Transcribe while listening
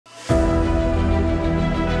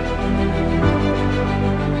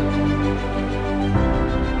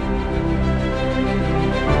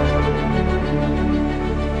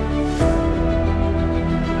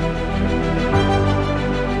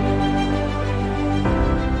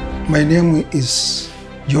My name is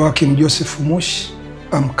Joachim Mushi.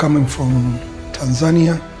 I'm coming from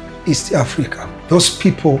Tanzania, East Africa. Those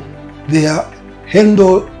people, they are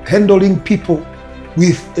handling people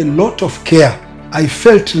with a lot of care. I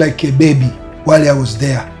felt like a baby while I was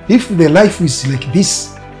there. If the life is like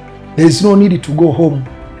this, there is no need to go home.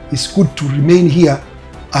 It's good to remain here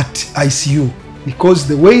at ICU because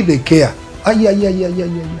the way they care,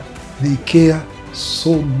 they care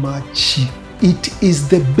so much. It is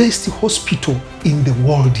the best hospital in the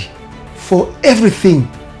world for everything,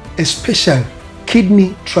 especially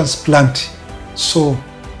kidney transplant. So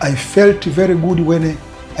I felt very good when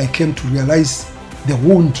I came to realize the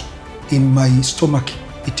wound in my stomach.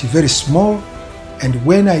 It's very small, and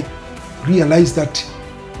when I realized that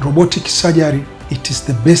robotic surgery, it is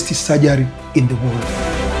the best surgery in the world.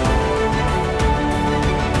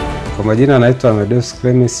 Kwa majina naitwa Amedeus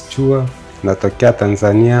Clémence Chuwa, natokea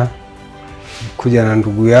Tanzania. Kuja na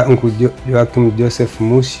ndugu yangu Joachim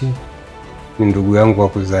Mushi, ni ndugu yangu wa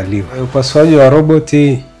kuzaliwa. Upasuaji wa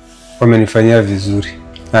roboti wamenifanyia vizuri.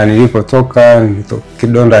 Na nilipotoka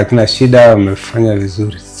kidonda hakina shida, wamefanya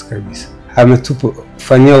vizuri kabisa.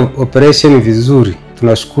 Ametufanyia operation vizuri.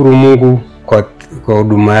 Tunashukuru Mungu kwa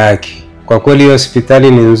huduma yake. Kwa kweli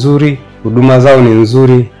hospitali ni nzuri, huduma zao ni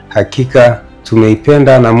nzuri. Hakika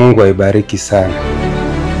tumeipenda na Mungu aibariki sana.